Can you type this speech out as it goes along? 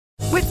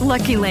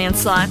Lucky Land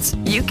Slots,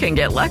 you can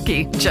get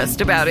lucky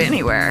just about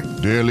anywhere.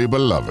 Dearly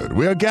beloved,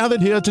 we are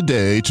gathered here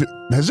today to...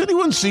 Has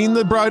anyone seen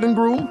the bride and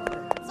groom?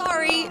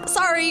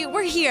 Sorry,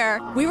 we're here.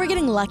 We were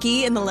getting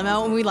lucky in the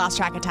limo and we lost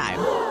track of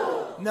time.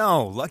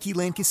 No, Lucky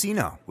Land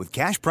Casino, with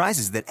cash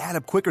prizes that add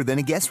up quicker than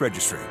a guest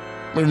registry.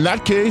 In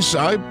that case,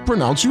 I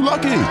pronounce you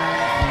lucky.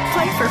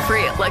 Play for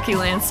free at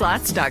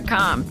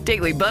LuckyLandSlots.com.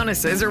 Daily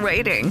bonuses are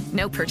waiting.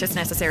 No purchase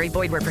necessary.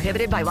 Void where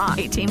prohibited by law.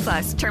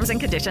 18+. Terms and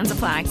conditions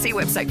apply. See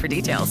website for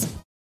details.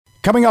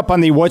 Coming up on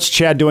the What's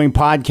Chad Doing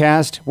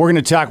podcast, we're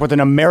going to talk with an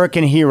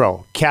American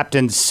hero,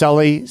 Captain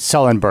Sully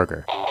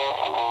Sullenberger.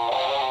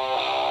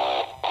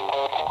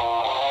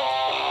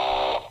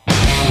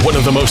 One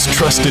of the most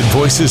trusted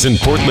voices in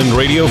Portland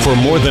radio for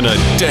more than a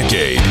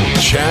decade,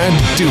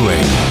 Chad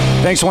Doing.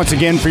 Thanks once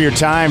again for your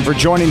time, for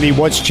joining the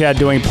What's Chad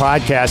Doing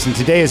podcast. And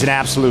today is an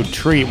absolute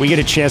treat. We get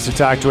a chance to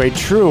talk to a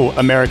true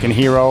American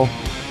hero,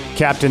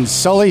 Captain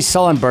Sully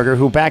Sullenberger,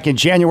 who back in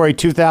January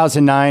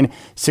 2009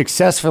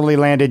 successfully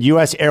landed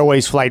U.S.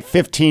 Airways Flight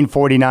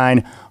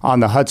 1549 on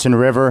the Hudson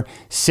River,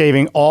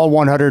 saving all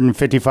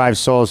 155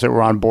 souls that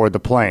were on board the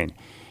plane.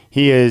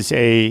 He is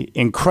an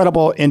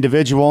incredible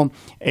individual,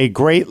 a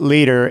great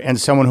leader, and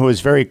someone who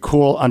is very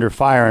cool under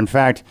fire. In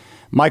fact,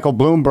 Michael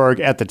Bloomberg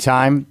at the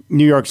time,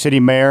 New York City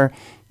mayor,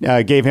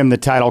 gave him the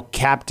title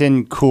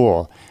Captain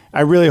Cool.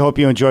 I really hope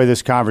you enjoy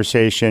this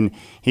conversation.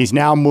 He's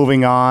now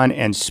moving on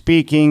and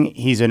speaking.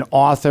 He's an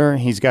author.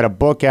 He's got a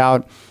book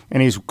out,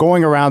 and he's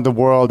going around the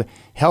world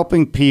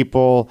helping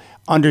people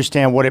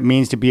understand what it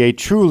means to be a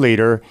true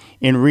leader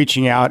in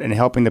reaching out and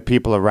helping the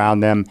people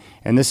around them.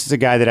 And this is a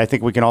guy that I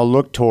think we can all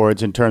look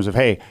towards in terms of,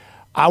 hey,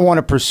 I want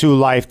to pursue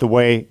life the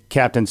way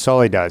Captain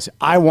Sully does.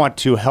 I want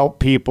to help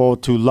people,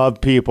 to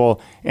love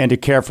people, and to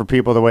care for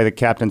people the way that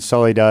Captain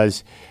Sully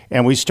does.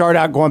 And we start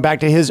out going back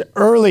to his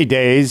early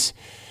days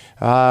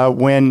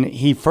when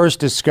he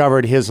first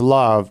discovered his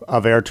love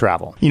of air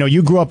travel. You know,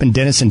 you grew up in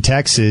Denison,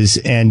 Texas,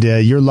 and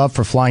your love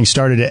for flying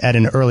started at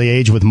an early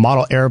age with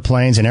model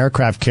airplanes and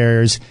aircraft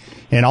carriers.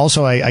 And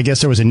also, I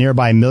guess there was a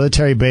nearby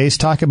military base.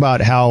 Talk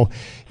about how,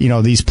 you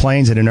know, these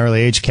planes at an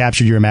early age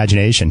captured your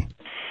imagination.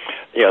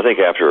 Yeah, I think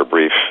after a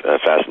brief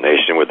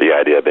fascination with the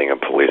idea of being a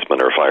policeman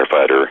or a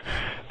firefighter,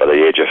 by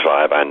the age of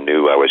 5, I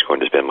knew I was going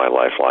to spend my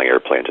life flying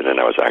airplanes, and then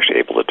I was actually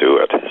able to do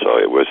it. So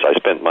I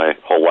spent my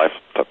whole life,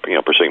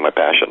 pursuing my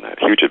passion. A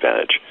huge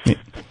advantage.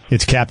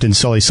 It's Captain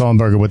Sully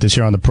Sullenberger with us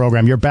here on the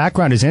program. Your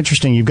background is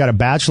interesting. You've got a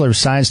Bachelor of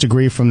Science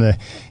degree from the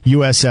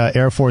U.S.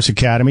 Air Force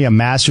Academy, a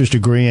master's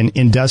degree in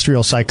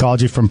industrial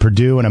psychology from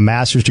Purdue, and a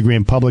master's degree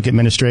in public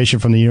administration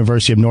from the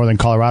University of Northern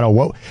Colorado.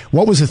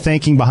 What was the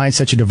thinking behind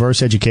such a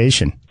diverse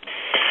education?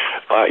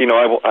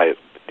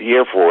 The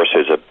Air Force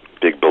is a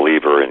big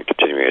believer in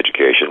continuing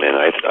education, and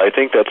I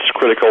think that's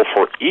critical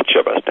for each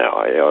of us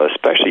now,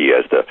 especially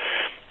as the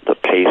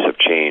pace of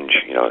change,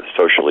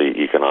 socially,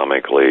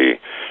 economically,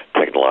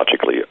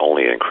 technologically,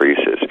 only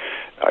increases.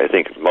 I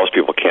think most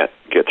people can't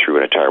get through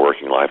an entire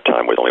working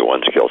lifetime with only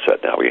one skill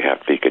set now. We have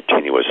to be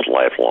continuous,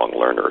 lifelong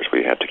learners.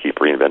 We have to keep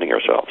reinventing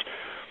ourselves.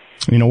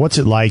 You know, what's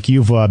it like?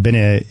 You've been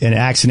an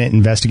accident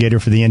investigator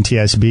for the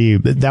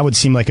NTSB. That would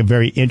seem like a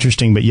very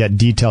interesting but yet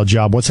detailed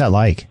job. What's that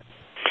like?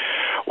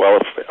 Well,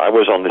 I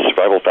was on the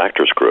Survival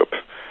Factors group,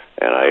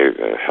 and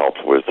I helped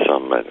with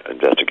some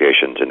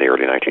investigations in the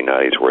early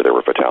 1990s where there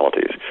were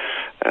fatalities.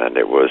 And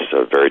it was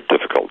a very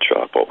difficult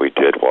job. What we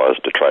did was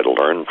to try to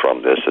learn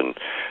from this and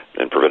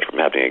prevent it from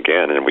happening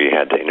again. And we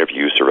had to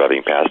interview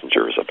surviving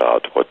passengers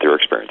about what their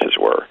experiences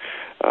were.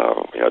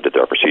 Did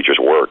their procedures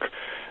work?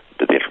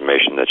 Did the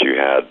information that you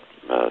had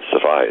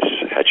suffice?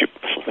 Had you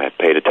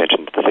paid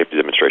attention to the safety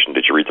demonstration?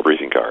 Did you read the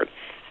briefing card?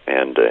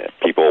 And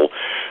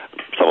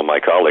some of my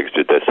colleagues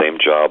did that same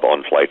job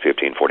on Flight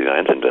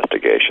 1549's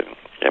investigation.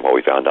 And what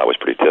we found out was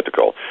pretty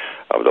typical.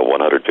 Of the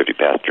 150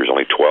 passengers,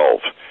 only 12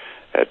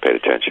 had paid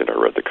attention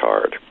or read the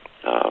card.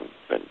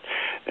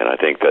 And I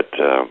think that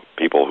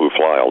people who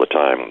fly all the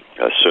time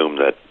assume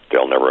that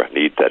they'll never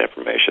need that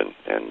information,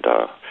 and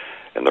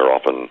they're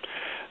often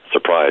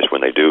surprised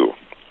when they do.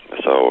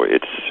 So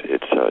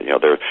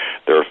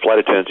there are flight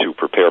attendants who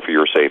prepare for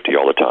your safety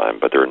all the time,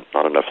 but there are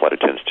not enough flight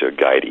attendants to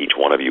guide each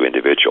one of you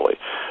individually.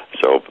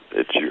 So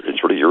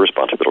it's really your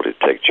responsibility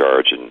to take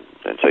charge and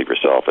save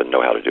yourself and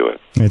know how to do it.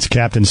 It's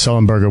Captain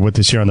Sullenberger with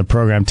us here on the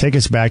program. Take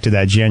us back to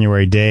that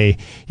January day.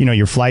 You know,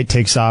 your flight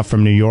takes off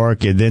from New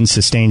York. It then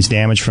sustains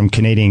damage from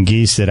Canadian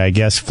geese that I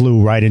guess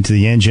flew right into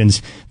the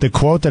engines. The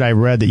quote that I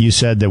read that you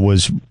said that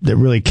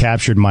really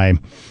captured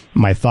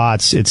my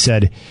thoughts, it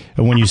said,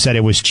 when you said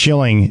it was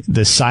chilling,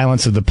 the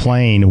silence of the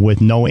plane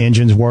with no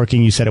engines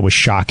working, you said it was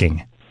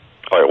shocking.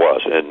 Oh, it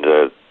was. And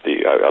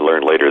I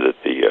learned later that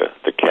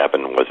the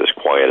cabin was as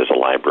quiet as a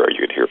library.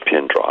 You could hear a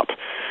pin drop.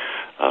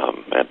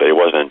 But it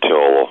wasn't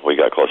until we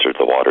got closer to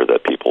the water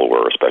that people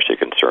were especially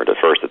concerned. At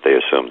first, that they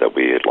assumed that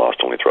we had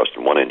lost only thrust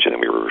in one engine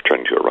and we were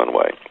returning to a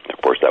runway. Of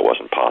course, that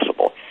wasn't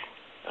possible.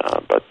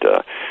 But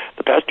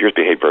the passengers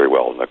behaved very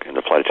well, and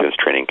the flight attendants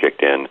training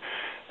kicked in.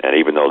 And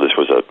even though this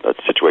was a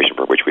situation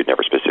for which we'd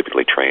never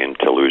specifically trained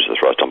to lose the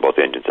thrust on both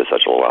engines at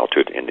such a low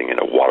altitude, ending in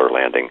a water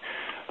landing,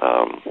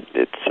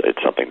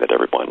 it's something that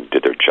everyone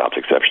did their jobs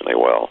exceptionally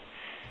well.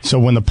 So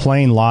when the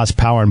plane lost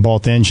power in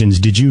both engines,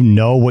 did you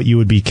know what you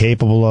would be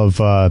capable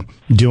of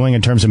doing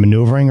in terms of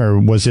maneuvering, or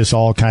was this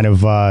all kind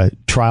of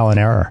trial and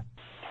error?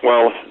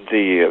 Well,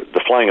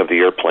 the flying of the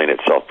airplane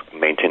itself,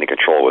 maintaining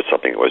control, was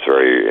something that was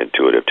very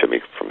intuitive to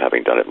me from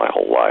having done it my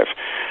whole life.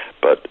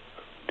 But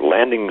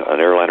landing an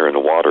airliner in the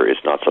water is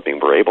not something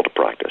we're able to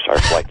practice. Our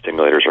flight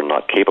simulators are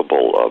not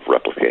capable of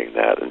replicating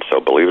that. And so,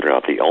 believe it or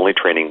not, the only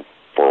training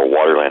for a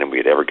water landing we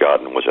had ever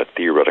gotten was a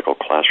theoretical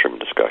classroom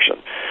discussion.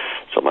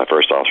 So my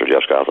first officer,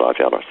 Jeff Scott, and I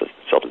found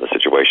ourselves in a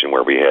situation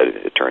where we had,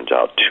 it turns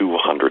out,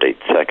 208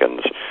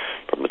 seconds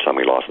from the time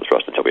we lost the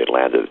thrust until we had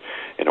landed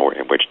in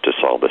which to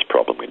solve this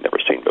problem we'd never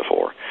seen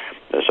before.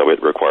 And so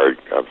it required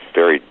a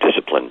very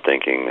disciplined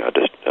thinking,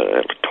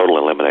 total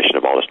elimination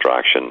of all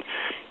distraction,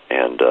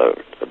 and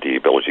the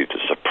ability to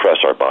suppress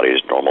our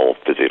body's normal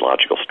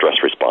physiological stress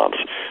response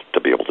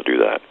to be able to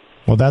do that.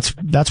 Well,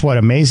 that's what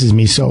amazes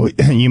me. So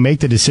you make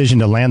the decision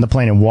to land the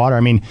plane in water.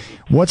 I mean,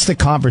 what's the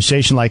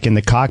conversation like in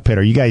the cockpit?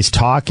 Are you guys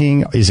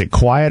talking? Is it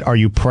quiet? Are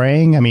you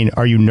praying? I mean,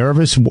 are you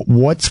nervous?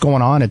 What's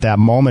going on at that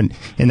moment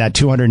in that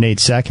 208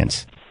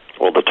 seconds?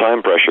 Well, the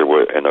time pressure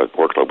and the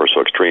workload were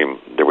so extreme,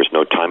 there was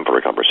no time for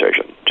a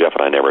conversation. Jeff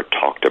and I never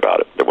talked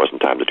about it. There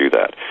wasn't time to do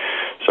that.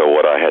 So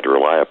what I had to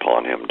rely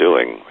upon him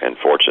doing, and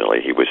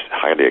fortunately he was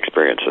highly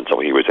experienced, and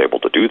so he was able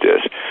to do this,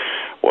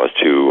 was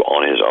to,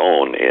 on his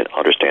own,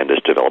 understand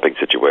this developing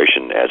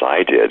situation as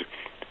I did,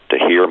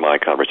 to hear my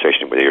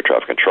conversation with the air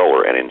traffic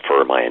controller and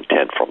infer my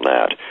intent from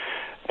that.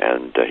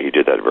 And he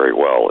did that very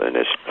well. And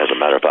as a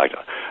matter of fact,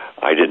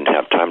 I didn't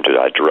have time to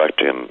direct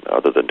him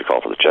other than to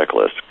call for the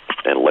checklist.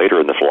 And later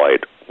in the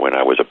flight, when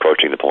I was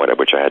approaching the point at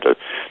which I had to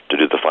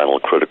do the final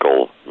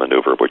critical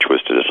maneuver, which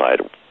was to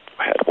decide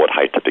at what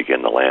height to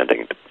begin the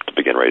landing, to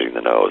begin raising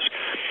the nose.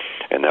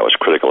 And that was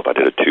critical. If I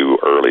did it too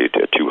early,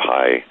 too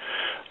high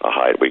a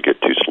height, we'd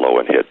get too slow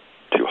and hit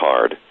too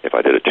hard. If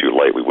I did it too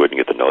late, we wouldn't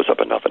get the nose up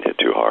enough and hit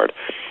too hard.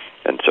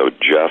 And so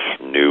Jeff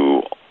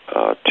knew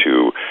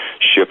to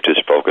shift his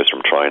focus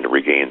from trying to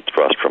regain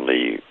thrust from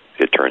the,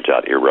 it turns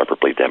out,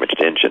 irreparably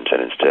damaged engines,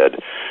 and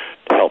instead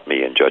help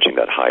me in judging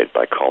that height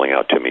by calling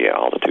out to me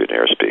altitude and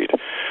airspeed.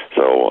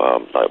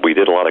 So we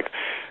did a lot of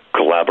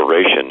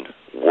collaboration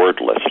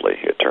wordlessly,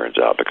 it turns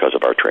out, because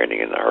of our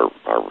training and our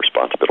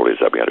responsibilities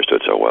that we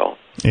understood so well.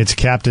 It's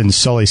Captain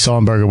Sully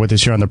Sullenberger with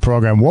us here on the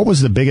program. What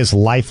was the biggest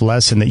life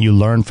lesson that you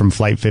learned from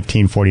Flight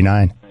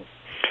 1549?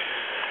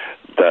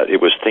 That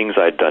it was things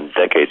I'd done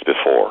decades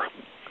before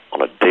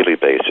on a daily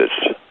basis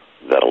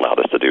that allowed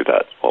us to do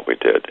that, what we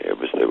did. It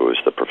was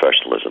the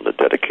professionalism, the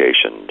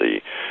dedication, the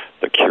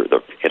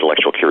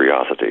intellectual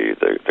curiosity,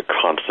 the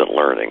constant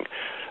learning,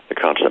 the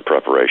constant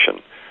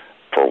preparation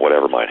for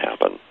whatever might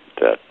happen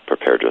that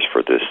prepared us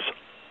for this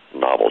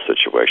novel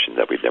situation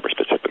that we'd never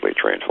specifically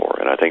trained for.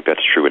 And I think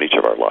that's true in each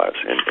of our lives.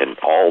 And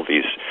all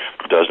these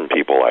dozen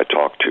people I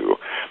talked to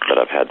that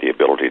I've had the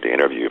ability to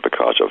interview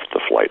because of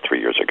the flight 3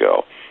 years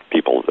ago,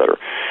 people that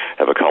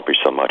have accomplished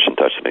so much and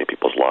touched so many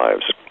people's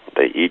lives,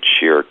 they each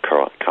share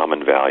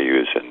common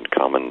values and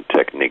common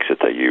techniques that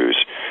they use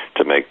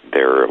to make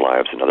their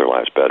lives and other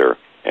lives better.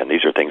 And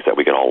these are things that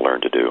we can all learn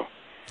to do.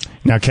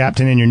 Now,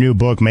 Captain, in your new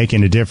book,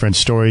 Making a Difference,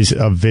 Stories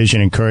of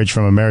Vision and Courage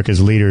from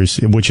America's Leaders,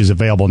 which is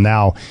available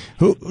now,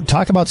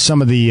 talk about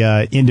some of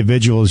the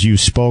individuals you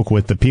spoke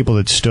with, the people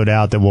that stood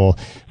out that will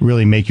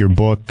really make your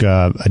book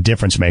a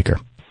difference maker.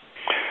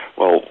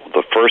 Well,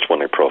 the first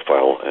one I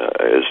profile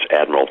is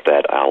Admiral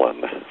Thad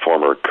Allen,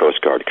 former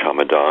Coast Guard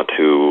Commandant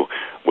who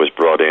was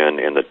brought in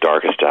the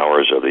darkest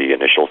hours of the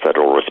initial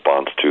federal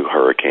response to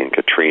Hurricane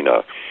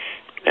Katrina,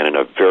 and in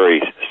a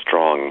very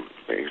strong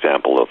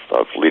example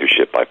of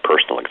leadership by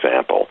personal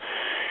example.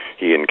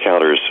 He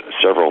encounters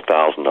several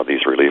thousand of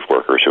these relief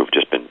workers who've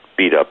just been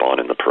beat up on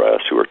in the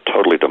press, who are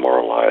totally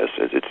demoralized.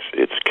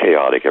 It's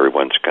chaotic.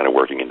 Everyone's kind of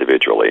working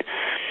individually.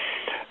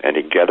 And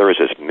he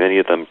gathers as many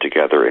of them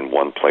together in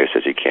one place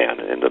as he can,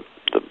 in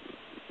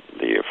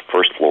the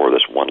first floor of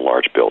this one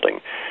large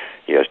building.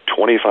 He has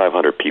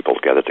 2,500 people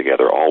gathered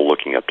together, all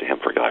looking up to him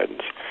for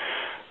guidance.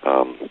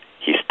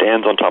 He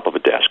stands on top of a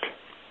desk,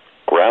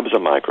 grabs a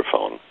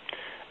microphone,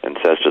 and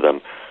says to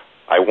them,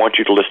 I want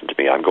you to listen to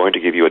me. I'm going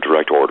to give you a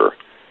direct order.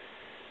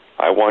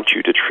 I want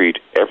you to treat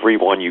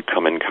everyone you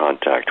come in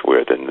contact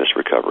with in this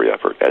recovery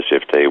effort as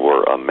if they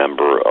were a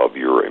member of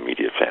your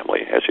immediate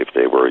family, as if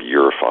they were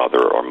your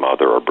father or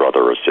mother or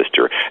brother or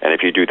sister. And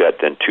if you do that,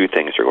 then two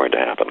things are going to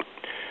happen.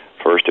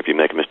 First, if you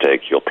make a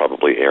mistake, you'll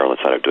probably err on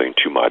the side of doing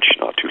too much,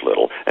 not too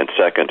little. And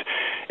second,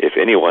 if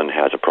anyone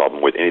has a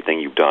problem with anything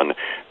you've done,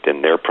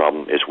 then their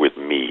problem is with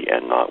me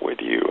and not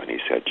with you. And he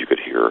said you could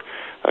hear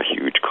a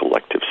huge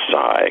collective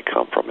sigh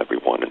come from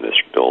everyone in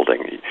this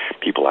building.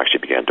 People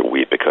actually began to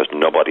weep because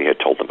nobody had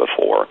told them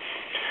before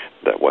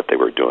that what they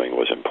were doing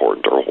was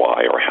important, or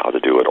why, or how to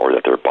do it, or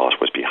that their boss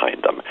was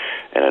behind them.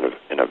 And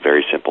in a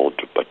very simple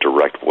but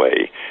direct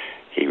way,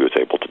 he was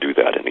able to do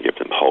that and to give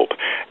them hope.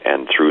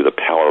 And through the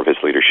power of his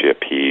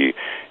leadership, he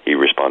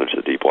responded to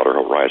the Deepwater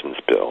Horizon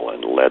spill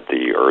and led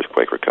the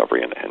earthquake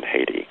recovery in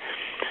Haiti.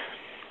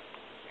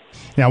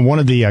 Now, one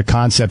of the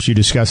concepts you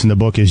discuss in the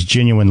book is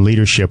genuine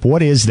leadership.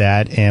 What is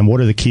that, and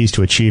what are the keys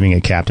to achieving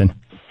it, Captain?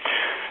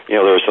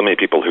 There are so many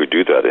people who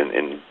do that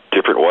in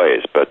different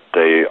ways, but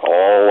they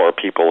all are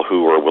people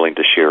who are willing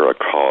to share a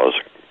cause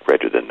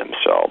greater than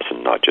themselves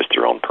and not just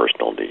their own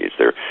personal needs.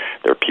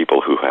 They're people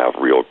who have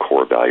real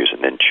core values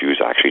and then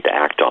choose actually to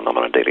act on them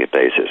on a daily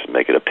basis and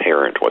make it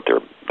apparent what their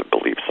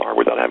beliefs are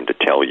without having to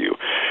tell you.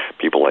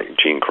 People like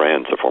Gene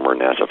Kranz, the former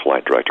NASA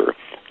flight director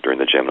during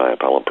the Gemini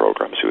Apollo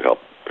programs, who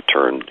helped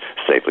return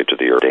safely to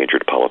the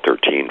endangered Apollo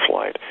 13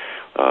 flight.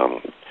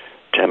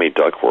 Tammy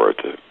Duckworth,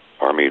 the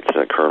Army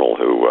Lieutenant Colonel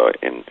who,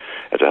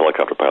 as a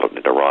helicopter pilot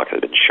in Iraq,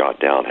 had been shot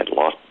down, had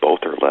lost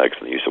both her legs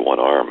in the use of one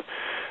arm,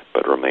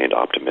 but remained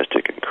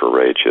optimistic and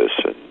courageous,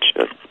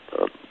 and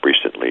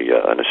recently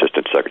an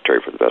assistant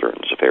secretary for the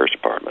Veterans Affairs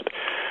Department.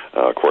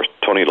 Of course,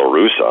 Tony La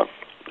Russa,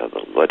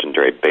 the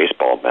legendary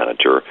baseball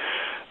manager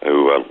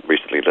who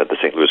recently led the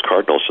St. Louis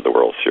Cardinals to the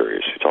World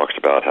Series. He talks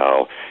about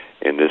how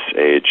in this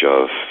age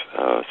of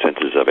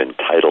senses of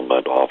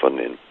entitlement, often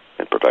in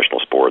professional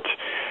sports,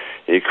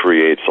 he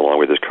creates, along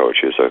with his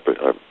coaches,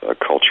 a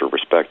culture of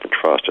respect and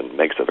trust, and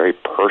makes a very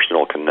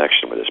personal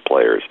connection with his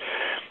players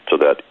so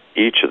that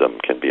each of them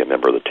can be a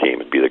member of the team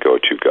and be the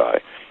go-to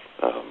guy.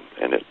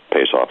 And it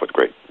pays off with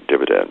great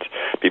dividends.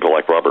 People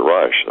like Robert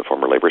Rush, the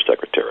former labor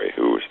secretary,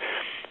 whose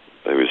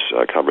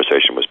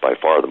conversation was by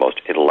far the most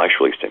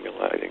intellectually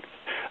stimulating.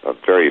 A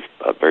very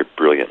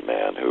brilliant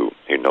man who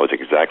knows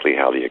exactly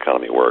how the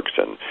economy works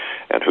and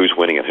who's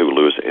winning and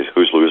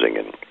who's losing,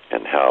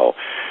 and how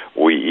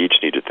we each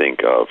need to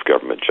think of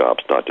government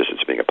jobs not just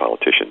as being a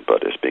politician,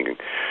 but as being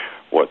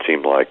what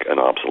seemed like an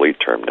obsolete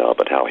term now,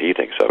 but how he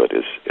thinks of it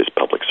is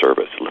public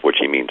service, which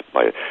he means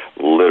by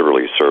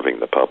literally serving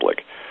the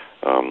public.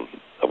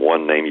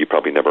 One name you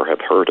probably never have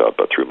heard of,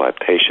 but through my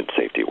patient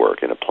safety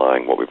work and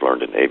applying what we've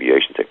learned in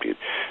aviation safety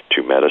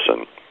to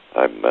medicine,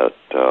 I met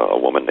a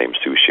woman named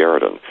Sue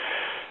Sheridan,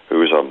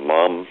 who's a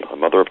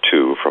mother of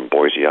two from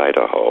Boise,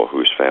 Idaho,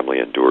 whose family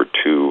endured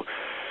two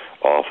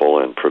awful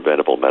and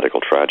preventable medical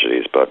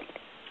tragedies, but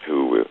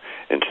who,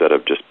 instead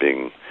of just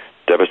being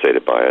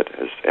devastated by it,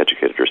 has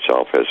educated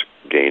herself, has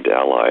gained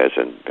allies,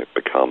 and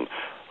become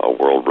a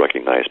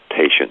world-recognized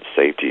patient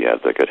safety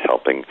advocate,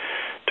 helping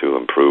to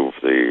improve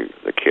the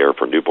care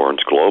for newborns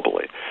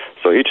globally.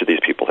 So each of these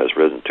people has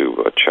risen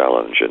to a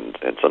challenge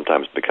and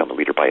sometimes become a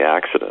leader by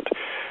accident,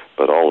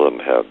 but all of them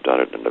have done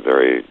it in a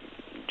very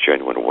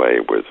genuine way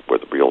with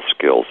real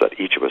skills that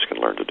each of us can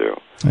learn to do.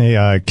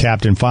 Hey,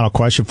 Captain, final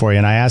question for you,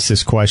 and I ask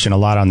this question a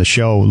lot on the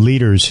show.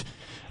 Leaders,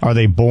 are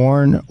they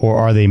born or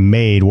are they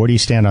made? Where do you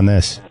stand on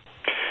this?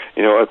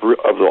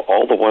 Of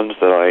all the ones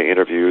that I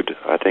interviewed,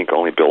 I think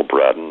only Bill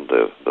Bratton,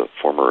 the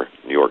former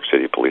New York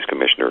City police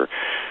commissioner,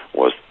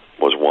 was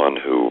one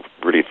who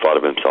really thought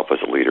of himself as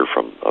a leader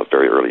from a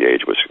very early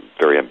age, was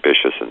very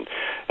ambitious and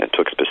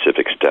took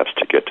specific steps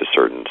to get to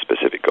certain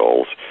specific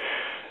goals.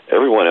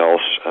 Everyone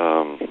else,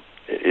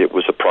 it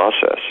was a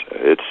process.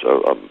 It's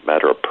a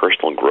matter of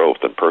personal growth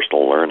and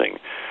personal learning.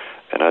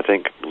 And I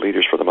think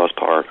leaders, for the most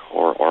part,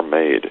 are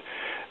made.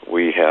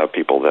 We have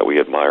people that we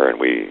admire and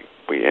we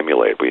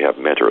emulate. We have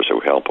mentors who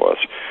help us.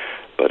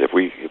 But if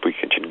we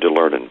continue to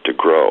learn and to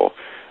grow,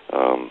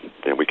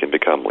 then we can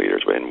become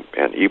leaders.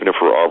 And even if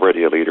we're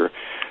already a leader,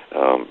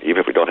 even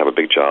if we don't have a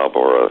big job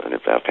or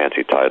a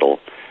fancy title,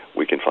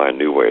 we can find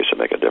new ways to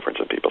make a difference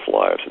in people's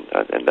lives.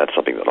 And that's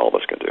something that all of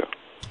us can do.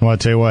 Well, I'll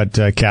tell you what,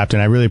 Captain,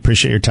 I really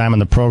appreciate your time on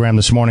the program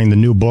this morning. The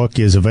new book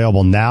is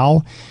available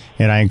now,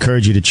 and I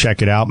encourage you to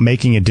check it out.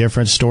 Making a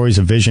Difference, Stories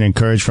of Vision and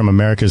Courage from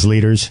America's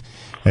Leaders.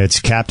 It's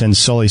Captain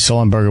Sully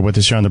Sullenberger with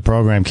us here on the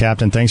program.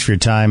 Captain, thanks for your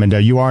time. And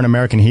you are an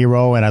American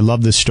hero, and I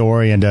love this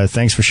story, and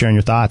thanks for sharing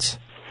your thoughts.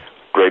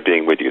 Great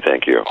being with you.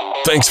 Thank you.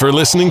 Thanks for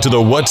listening to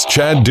the What's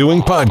Chad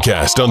Doing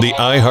podcast on the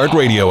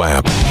iHeartRadio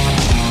app.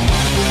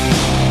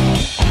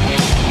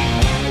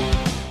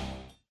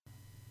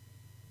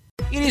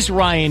 It is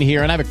Ryan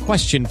here, and I have a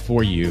question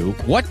for you.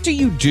 What do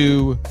you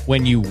do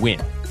when you win?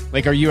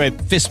 Like, are you a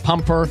fist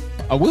pumper,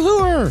 a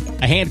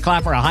woohooer, a hand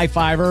clapper, a high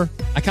fiver?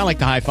 I kind of like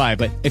the high five,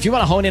 but if you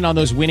want to hone in on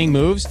those winning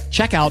moves,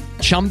 check out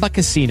Chumba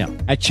Casino.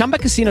 At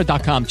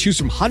ChumbaCasino.com, choose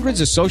from hundreds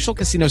of social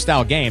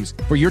casino-style games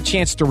for your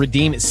chance to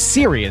redeem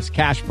serious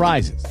cash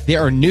prizes.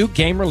 There are new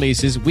game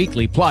releases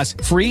weekly, plus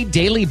free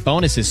daily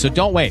bonuses, so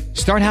don't wait.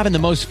 Start having the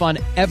most fun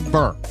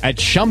ever at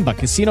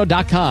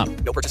ChumbaCasino.com.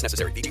 No purchase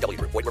necessary. VGW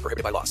Group. Void where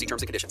prohibited by law. See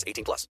terms and conditions. 18+.